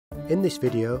In this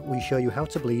video we show you how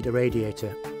to bleed a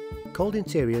radiator. Cold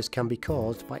interiors can be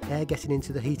caused by air getting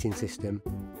into the heating system,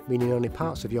 meaning only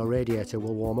parts of your radiator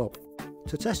will warm up.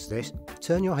 To test this,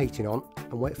 turn your heating on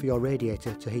and wait for your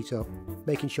radiator to heat up.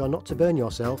 Making sure not to burn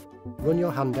yourself, run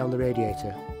your hand down the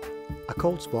radiator. A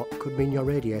cold spot could mean your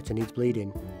radiator needs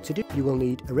bleeding. To do, you will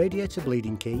need a radiator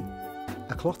bleeding key,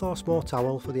 a cloth or small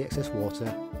towel for the excess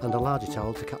water, and a larger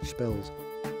towel to catch spills.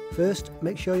 First,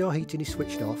 make sure your heating is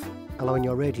switched off, allowing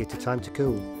your radiator time to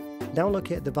cool. Now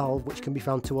locate the valve, which can be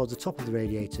found towards the top of the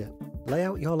radiator. Lay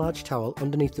out your large towel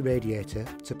underneath the radiator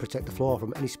to protect the floor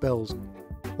from any spills.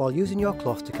 While using your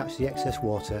cloth to catch the excess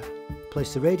water,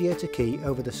 place the radiator key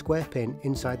over the square pin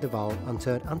inside the valve and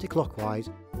turn anti-clockwise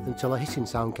until a hissing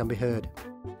sound can be heard.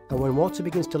 And when water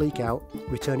begins to leak out,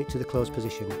 return it to the closed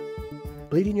position.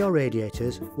 Bleeding your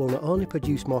radiators will not only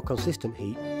produce more consistent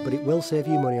heat, but it will save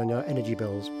you money on your energy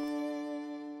bills,